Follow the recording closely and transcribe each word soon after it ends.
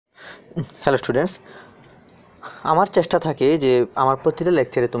Hello students, আমার চেষ্টা থাকে যে আমার প্রতিটা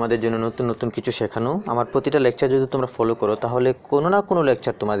লেকচারে তোমাদের জন্য নতুন নতুন কিছু শেখানো। আমার প্রতিটা লেকচার যদি তোমরা ফলো করো তাহলে কোনো না কোনো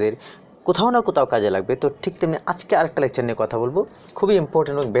লেকচার তোমাদের কোথাও না কোথাও কাজে লাগবে। তো ঠিক তেমনি আজকে আরেকটা লেকচার নিয়ে কথা বলবো, খুবই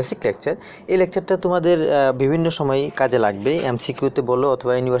ইম্পর্টেন্ট এবং বেসিক লেকচার। এই লেকচারটা তোমাদের বিভিন্ন সময় কাজে লাগবে, এমসিকিউতে বলো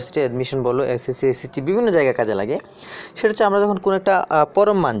অথবা ইউনিভার্সিটি অ্যাডমিশন বলো, এসএসসি এসএসসি বিভিন্ন জায়গায় কাজে লাগে। সেটা হচ্ছে আমরা যখন কোনো একটা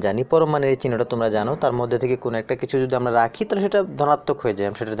পরম মান জানি, পরম মানের এই চিহ্নটা তোমরা জানো, তার মধ্যে থেকে কোনো একটা কিছু যদি আমরা রাখি তাহলে সেটা ধনাত্মক হয়ে যায়,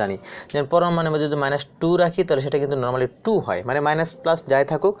 আমরা সেটা জানি। যেমন পরম মানের মধ্যে যদি -2 রাখি তাহলে সেটা কিন্তু নর্মালি 2 হয়, মানে মাইনাস প্লাস যাই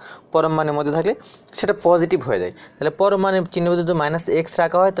থাকুক পরম মানের মধ্যে থাকলে সেটা পজিটিভ হয়ে যায়। তাহলে পরম মানের চিহ্নের মধ্যে যদি -x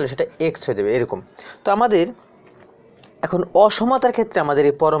রাখা হয় তাহলে সেটা x হয়ে যাবে, এরকম। তো আমাদের এখন অসমতার ক্ষেত্রে আমাদের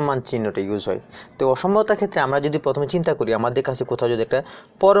এই পরম মান চিহ্নটা ইউজ হয়। তো অসমতার ক্ষেত্রে আমরা যদি প্রথমে চিন্তা করি, আমাদের কাছে কোথাও যদি একটা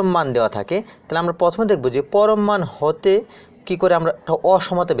পরম মান দেওয়া থাকে তাহলে আমরা প্রথমে দেখব যে পরম মান হতে কি করে আমরা একটা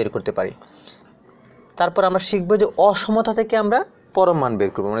অসমতা বের করতে পারি। তারপর আমরা শিখবো যে অসমতা থেকে আমরা পরম মান বের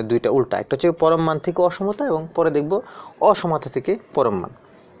করবো, মানে দুইটা উল্টা, একটা হচ্ছে পরম মান থেকে অসমতা এবং পরে দেখব অসমতা থেকে পরম মান।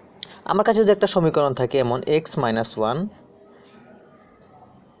 আমার কাছে যদি একটা সমীকরণ থাকে এমন x-1,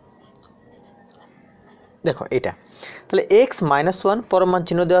 দেখো এটা, তাহলে x-1 পরম মান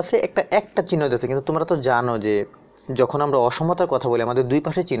চিহ্ন দেওয়া আছে, একটা চিহ্ন দেওয়া আছে। কিন্তু তোমরা তো জানো যে যখন আমরা অসমতার কথা বলি আমাদের দুই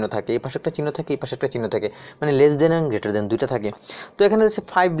পাশে চিহ্ন থাকে, এই পাশে একটা চিহ্ন থাকে, এই পাশে একটা চিহ্ন থাকে, মানে less than and greater than দুইটা থাকে। তো এখানে হচ্ছে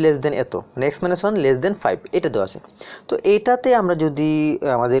 5 লেস দেন এত, মানে x-1 লেস দেন 5 এটা দেওয়া আছে। তো এইটাতে আমরা যদি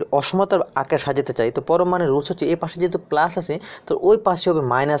আমাদের অসমতার আকার সাজাতে চাই তো পরম মানের রুলস হচ্ছে এই পাশে যেহেতু প্লাস আছে তো ওই পাশে হবে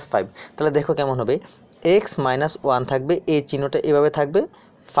 -5। তাহলে দেখো কেমন হবে, x-1 থাকবে, এই চিহ্নটা এভাবে থাকবে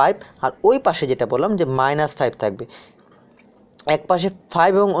 5, আর ওই পাশে যেটা বললাম যে -5 থাকবে, এক পাশে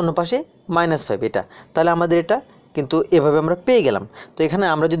 5 এবং অন্য পাশে -5 এটা। তাহলে আমাদের এটা কিন্তু এভাবে আমরা পেয়ে গেলাম। তো এখানে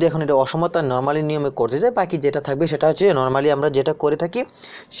আমরা যদি এখন এটা অসমতা নর্মালি নিয়মে করতে যাই, বাকি যেটা থাকবে সেটা হচ্ছে নর্মালি আমরা যেটা করে থাকি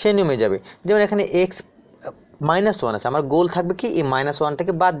সে নিয়মে যাবে। যেমন এখানে x-1 আছে, আমার গোল থাকবে কি এই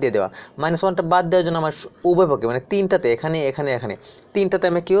 -1টাকে বাদ দিয়ে দেওয়া। -1টা বাদ দেওয়ার জন্য আমার উভয় পক্ষে মানে তিনটাতে, এখানে এখানে এখানে তিনটাতে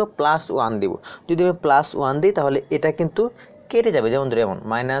আমি কী +1 দিব। যদি আমি +1 দিই তাহলে এটা কিন্তু কেটে যাবে, যেমন ধরো এমন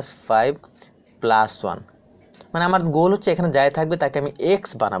 -5 +1, মানে আমার গোল হচ্ছে এখানে যাই থাকবে তাকে আমি x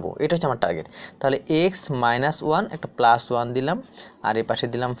বানাবো, এটা হচ্ছে আমার টার্গেট। তাহলে x-1 একটা +1 দিলাম, আর এই পাশে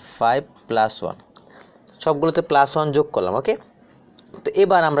দিলাম 5 +1, সবগুলোতে +1 যোগ করলাম। ওকে, তো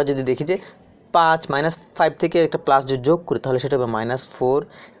এবার আমরা যদি দেখি যে 5 থেকে একটা প্লাস যোগ করি তাহলে সেটা হবে -4,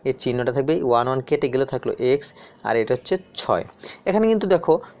 এই চিহ্নটা থাকবে 1 কেটে গেলে থাকলো x, আর এটা হচ্ছে 6। এখানে কিন্তু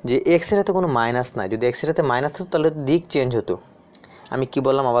দেখো যে x এর হাতে কোনো মাইনাস নাই, যদি x এর হাতে মাইনাস থাকতো তাহলে দিক চেঞ্জ হতো। আমি কি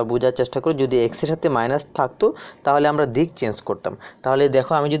বললাম আবার বোঝার চেষ্টা করি, যদি x এর সাথে মাইনাস থাকতো তাহলে আমরা দিক চেঞ্জ করতাম। তাহলে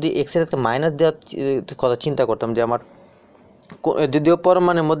দেখো আমি যদি x এর সাথে মাইনাস দেওয়ার কথা চিন্তা করতাম যে আমার যদিও পরম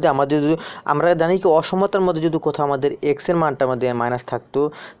মানের মধ্যে আমাদের যদি আমরা জানি কি অসমতার মধ্যে যদি কোথাও আমাদের x এর মানটা আমাদের মাইনাস থাকতো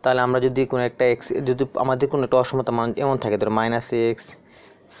তাহলে আমরা যদি কোনো একটা x যদি আমাদের কোনো একটা অসমতা মান এমন থাকে ধরো -x,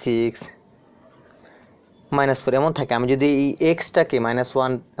 6, -4 এমন থাকে, আমি যদি এই এক্সটাকে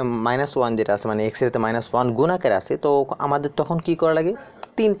 -1 যেটা আছে মানে এক্সের সাথে -1 গুণ আকারে আছে, তো আমাদের তখন কি করা লাগে,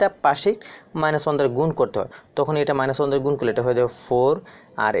 তিনটা পাশে -1 দ্বারা গুণ করতে হয়। তখন এটা -1 দ্বারা গুণ করলে এটা হয়ে যাবে 4,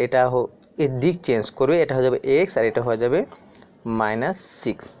 আর এটা এর দিক চেঞ্জ করবে, এটা হয়ে যাবে x, আর এটা হয়ে যাবে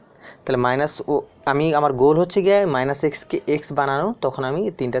 -6। তাহলে আমি আমার গোল হচ্ছে গিয়ে -xকে x বানানো, তখন আমি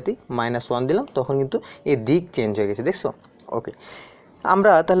তিনটাতেই -1 দিলাম, তখন কিন্তু এই দিক চেঞ্জ হয়ে গেছে, দেখছো? ওকে,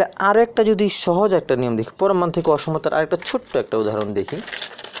 আমরা তাহলে আরও একটা যদি সহজ একটা নিয়ম দেখি, পরম মান থেকে অসমতার আরেকটা ছোট্ট একটা উদাহরণ দেখি।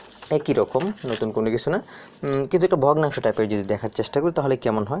 একই রকম, নতুন কোনো কিছু না, কিন্তু একটা ভগ্নাংশ টাইপের যদি দেখার চেষ্টা করি তাহলে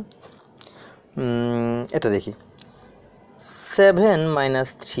কেমন হয় এটা দেখি। 7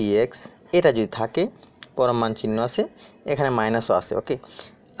 - 3x এটা যদি থাকে, পরম মান চিহ্ন আছে, এখানে মাইনাসও আছে। ওকে,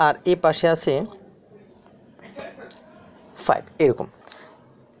 আর এই পাশে আছে 5, এরকম।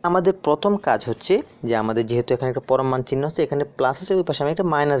 আমাদের প্রথম কাজ হচ্ছে যে আমাদের যেহেতু এখানে একটা পরম মান চিহ্ন আছে, এখানে প্লাস আছে, ওই পাশে আমি একটা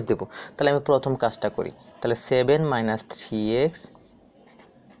মাইনাস দেবো। তাহলে আমি প্রথম কাজটা করি, তাহলে 7 - 3x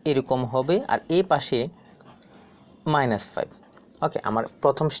এরকম হবে, আর এই পাশে -5। ওকে, আমার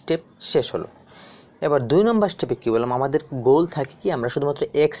প্রথম স্টেপ শেষ হলো। এবার 2 নম্বর স্টেপে কী বললাম, আমাদের গোল থাকে কি আমরা শুধুমাত্র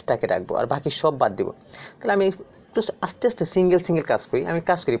এক্সটাকে রাখবো আর বাকি সব বাদ দেবো। তাহলে আমি একটু আস্তে আস্তে সিঙ্গেল কাজ করি। আমি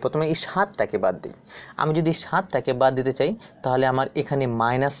কাজ করি প্রথমে এই 7টাকে বাদ দিই। আমি যদি 7টাকে বাদ দিতে চাই তাহলে আমার এখানে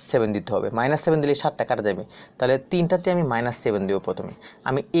 -7 দিতে হবে। -7 দিলে 7টা কাটা যাবে, তাহলে তিনটাতে আমি -7 দেবো। প্রথমে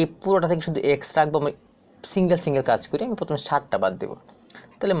আমি এই পুরোটা থেকে শুধু এক্স রাখবো, আমি সিঙ্গেল কাজ করি। আমি প্রথমে 7টা বাদ দেবো,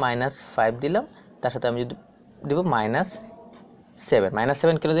 তাহলে -5 দিলাম, তার সাথে আমি যদি দেবো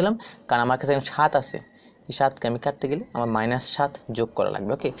 -7 কেন দিলাম, কারণ আমার কাছে 7 আছে, এই 7কে আমি কাটতে গেলে আমার -7 যোগ করা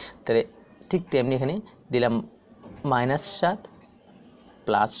লাগবে। ওকে, তাহলে ঠিক তেমনি এখানে দিলাম -7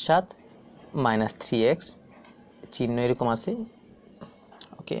 +7 -3x, চিহ্ন এরকম আছে।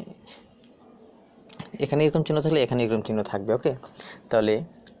 ওকে, এখানে এরকম চিহ্ন থাকলে এখানে এরকম চিহ্ন থাকবে। ওকে, তাহলে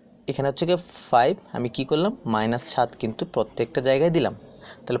এখানে হচ্ছে কি 5 আমি কি করলাম -7 কিন্তু প্রত্যেকটা জায়গায় দিলাম,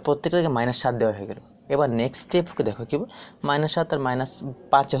 তাহলে প্রত্যেকটা জায়গায় -7 দেওয়া হয়ে গেল। এবার নেক্সট স্টেপকে দেখো কি -7 আর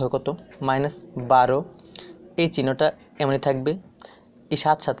 -5 হয় কত -12, এই চিহ্নটা এমনই থাকবে, এই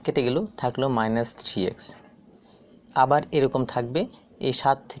 7 7 কেটে গেল, থাকলো -3x, আবার এরকম থাকবে, এই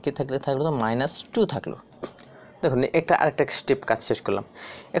 7 থেকে থাকলো তো -2 থাকলো। দেখুন আরেকটা স্টেপ কাজ শেষ করলাম।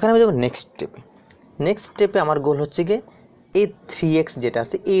 এখন আমি যাবো নেক্সট স্টেপে আমার গোল হচ্ছে গিয়ে এই 3x যেটা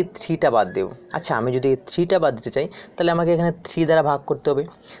আছে এই 3টা বাদ দেব। আচ্ছা আমি যদি এই 3টা বাদ দিতে চাই তাহলে আমাকে এখানে 3 দ্বারা ভাগ করতে হবে,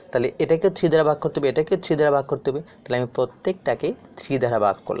 তাহলে এটাকে 3 দ্বারা ভাগ করতে হবে, এটাকে 3 দ্বারা ভাগ করতে হবে, তাহলে আমি প্রত্যেকটাকে 3 দ্বারা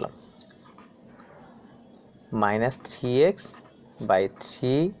ভাগ করলাম,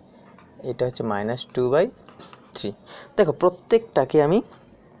 -3x/3, এটা হচ্ছে -2/3। দেখো প্রত্যেকটাকে আমি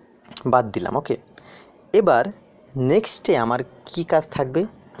বাদ দিলাম। ওকে, এবার নেক্সটে আমার কি কাজ থাকবে,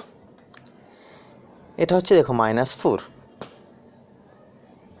 এটা হচ্ছে দেখো -4,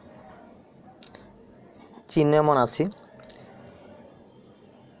 চিহ্ন এমন আছে,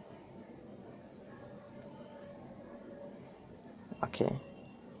 ওকে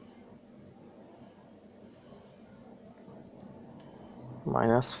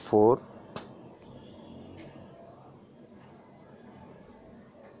 -4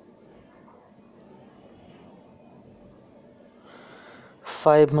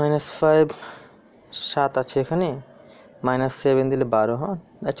 5 -5 7 আছে এখানে, -7 দিলে 12 হয়।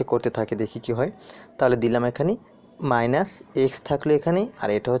 আচ্ছা করতে থাকি দেখি কি হয়। তাহলে দিলাম এখানে -x থাকলো এখানে, আর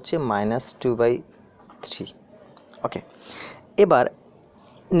এটা হচ্ছে -2/3। ওকে, এবার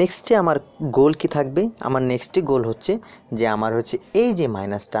নেক্সটে আমার গোল কি থাকবে, আমার নেক্সটে গোল হচ্ছে যে আমার হচ্ছে এই যে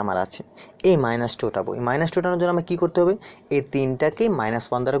মাইনাসটা আমার আছে, এই মাইনাসটা ওঠাবো। এই মাইনাসটা ওঠানোর জন্য আমার কী করতে হবে, এই 3টাকে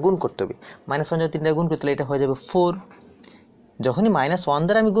 -1 দ্বারা গুণ করতে হবে। -1 দ্বারা 3টা গুণ করতে হলে এটা হয়ে যাবে 4। যখনই -1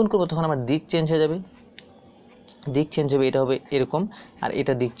 দ্বারা আমি গুণ করবো তখন আমার দিক চেঞ্জ হয়ে যাবে, এটা হবে এরকম, আর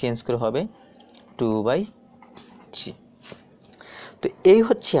এটা দিক চেঞ্জ করে হবে 2/3। তো এই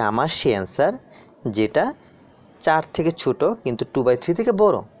হচ্ছে আমার সেই অ্যান্সার, যেটা 4 থেকে ছোট কিন্তু 2/3 থেকে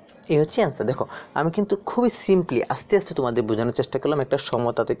বড়। এই হচ্ছে অ্যান্সার। দেখো আমি কিন্তু খুবই সিম্পলি আস্তে আস্তে তোমাদের বোঝানোর চেষ্টা করলাম, একটা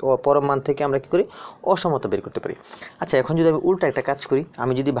সমতা থেকে পরম মান থেকে আমরা কী করি, অসমতা বের করতে পারি। আচ্ছা এখন যদি আমি উল্টা একটা কাজ করি,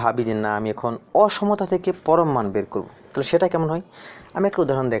 আমি যদি ভাবি যে না আমি এখন অসমতা থেকে পরম মান বের করব, তাহলে সেটা কেমন হয়। আমি একটা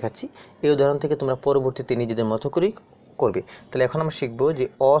উদাহরণ দেখাচ্ছি, এই উদাহরণ থেকে তোমরা পরবর্তীতে নিজেদের মতো করেই করবে। তাহলে এখন আমরা শিখব যে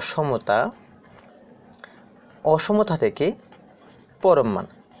অসমতা থেকে পরম মান,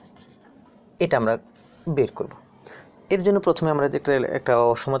 এটা আমরা বের করব। এর জন্য প্রথমে আমরা একটা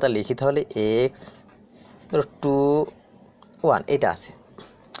অসমতা লিখি, তাহলে x 2 1 এটা আছে।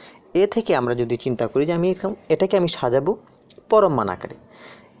 এ থেকে আমরা যদি চিন্তা করি যে আমি এটাকে আমি সাজাবো পরম মান আকারে,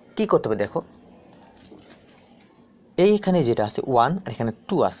 কী করতে হবে দেখো, এইখানে যেটা আছে 1 আর এখানে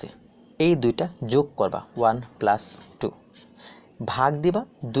 2 আছে, এই দুইটা যোগ করবা 1 + 2, ভাগ দিবা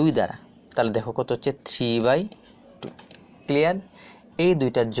 2 দ্বারা, তাহলে দেখো কত হচ্ছে 3/2। ক্লিয়ার, এই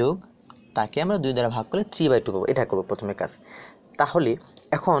দুইটা যোগ তাকে আমরা 2 দ্বারা ভাগ করলে 3/2 পাবো। এটা করবো প্রথমে কাজ। তাহলে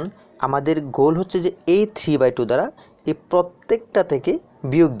এখন আমাদের গোল হচ্ছে যে এই 3/2 দ্বারা এই প্রত্যেকটা থেকে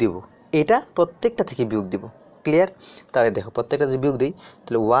বিয়োগ দিব, এটা প্রত্যেকটা থেকে বিয়োগ দিব। ক্লিয়ার, তাহলে দেখো প্রত্যেকটা যদি বিয়োগ দিই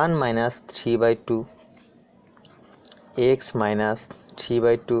তাহলে 1 - 3/2 x -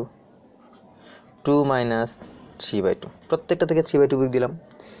 3/2 2 - 3/2, প্রত্যেকটা থেকে 3/2 বিয়োগ দিলাম।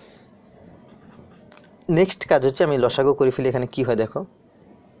 নেক্সট কাজ হচ্ছে আমি লসাগু করে ফেলি, এখানে কি হয় দেখো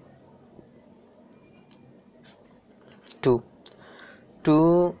 2 -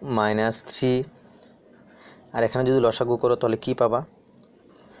 3, আর এখানে যদি লসাগু করো তাহলে কি পাবা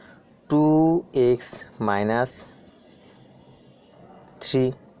 2x - 3।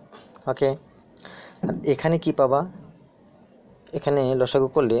 ওকে, আর এখানে কি পাবা, এখানে লসাগু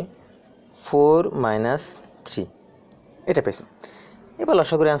করলে 4 - 3, এটা পেয়েছি। এবার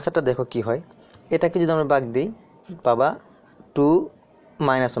লসাগুর অ্যান্সারটা দেখো কি হয়, এটাকে যদি আমরা ভাগ দিই পাবা 2 -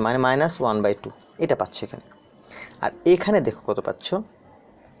 1 মানে -1/2, এটা পাচ্ছ এখানে। আর এখানে দেখো কত পাচ্ছ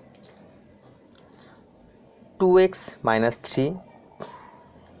 2x - 3,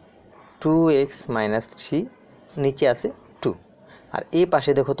 2x - 3, নিচে আছে 2, আর এই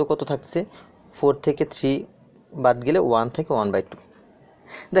পাশে দেখো তো কত থাকছে 4 থেকে 3 বাদ গেলে 1 থেকে 1/2।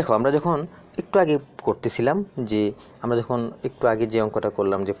 দেখো আমরা যখন একটু আগে করতেছিলাম, যে আমরা যখন একটু আগে যে অঙ্কটা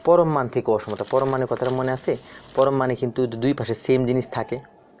করলাম যে পরম মান থেকে অসমতা, পরম মানের কথাটা মনে আছে, পরম মানে কিন্তু দুই পাশে সেম জিনিস থাকে,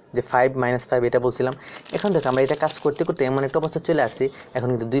 যে 5 - 5 এটা বলছিলাম। এখন দেখো আমরা এটা কাজ করতে করতে এমন একটা অবস্থা চলে আসছে, এখন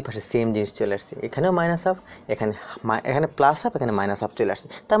কিন্তু দুই পাশে সেম জিনিস চলে আসছে, এখানেও -1/2, এখানে +1/2, এখানে -1/2 চলে আসছে।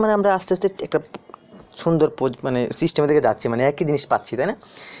 তার মানে আমরা আস্তে আস্তে একটা সুন্দর মানে সিস্টেমের দিকে যাচ্ছি, মানে একই জিনিস পাচ্ছি, তাই না।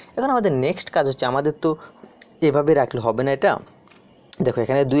 এখন আমাদের নেক্সট কাজ হচ্ছে, আমাদের তো এভাবে রাখলে হবে না, এটা দেখো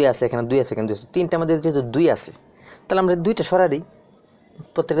এখানে 2 আছে, এখানে 2 আছে, কিন্তু 3টা আমাদের যেহেতু 2 আছে, তাহলে আমরা 2টা সরা দিই,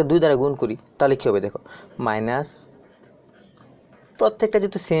 প্রত্যেকটা 2 দ্বারা গুণ করি তাহলে কী হবে দেখো মাইনাস, প্রত্যেকটা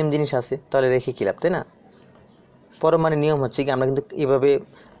যেহেতু সেম জিনিস আছে তাহলে রেখে কী লাভ, তাই না? পরম মানে নিয়ম হচ্ছে কি আমরা কিন্তু এভাবে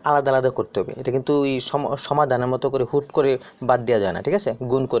আলাদা আলাদা করতে হবে, এটা কিন্তু এই সমাধানের মতো করে হুট করে বাদ দেওয়া যায় না, ঠিক আছে?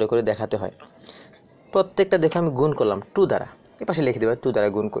 গুণ করে করে দেখাতে হয়। প্রত্যেকটা দেখো আমি গুণ করলাম 2 দ্বারা, এ পাশে লিখে দেবে 2 দ্বারা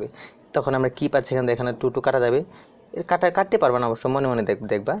গুণ করি, তখন আমরা কী পাচ্ছি এখানে 2 কাটা যাবে, কাটতে পারবে না অবশ্য, মনে মনে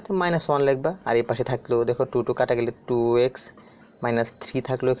দেখবা তো -1 লিখবা, আর এই পাশে থাকলেও দেখো 2 কাটা গেলে 2x -3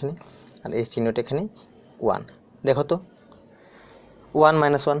 থাকলো এখানে, আর এই চিহ্নটা এখানে 1, দেখো তো 1 -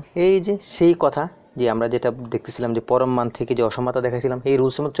 1, এই যে সেই কথা যে আমরা যেটা দেখতেছিলাম যে পরম মান থেকে যে অসমতা দেখাইছিলাম এই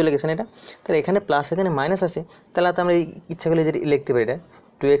রুলসের মধ্যে চলে গেছে না এটা। তাহলে এখানে প্লাস এখানে মাইনাস আছে, তাহলে তো আমরা ইচ্ছা করলে যে লিখতে পারি এটা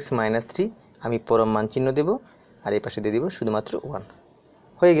 2x - 3, আমি পরম মান চিহ্ন দেবো আর এই পাশে দিয়ে দিব শুধুমাত্র 1,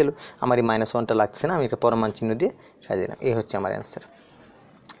 হয়ে গেল। আমার এই -1টা লাগছে না, আমি একটা পরম মান চিহ্ন দিয়ে সাজিয়ে দিলাম, এই হচ্ছে আমার অ্যান্সার।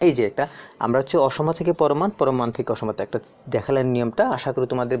 এই যে একটা আমরা হচ্ছে অসম থেকে পরমান, পরমান থেকে অসমতা একটা দেখালেন নিয়মটা, আশা করি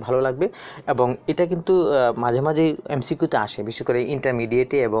তোমাদের ভালো লাগবে। এবং এটা কিন্তু মাঝে মাঝে এমসিকিউতে আসে, বিশেষ করে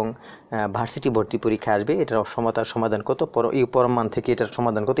ইন্টারমিডিয়েটে এবং ভার্সিটি ভর্তি পরীক্ষা আসবে, এটার অসমতার সমাধান কত, এই পরমান থেকে এটার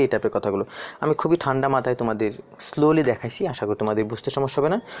সমাধান কত, এই টাইপের কথাগুলো আমি খুবই ঠান্ডা মাথায় তোমাদের স্লোলি দেখাইছি, আশা করি তোমাদের বুঝতে সমস্যা হবে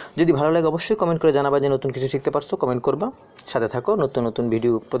না। যদি ভালো লাগে অবশ্যই কমেন্ট করে জানাবা যে নতুন কিছু শিখতে পারছো, কমেন্ট করবা, সাথে থাকো, নতুন নতুন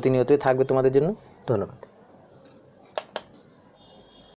ভিডিও প্রতিনিয়তই থাকবে তোমাদের জন্য। ধন্যবাদ।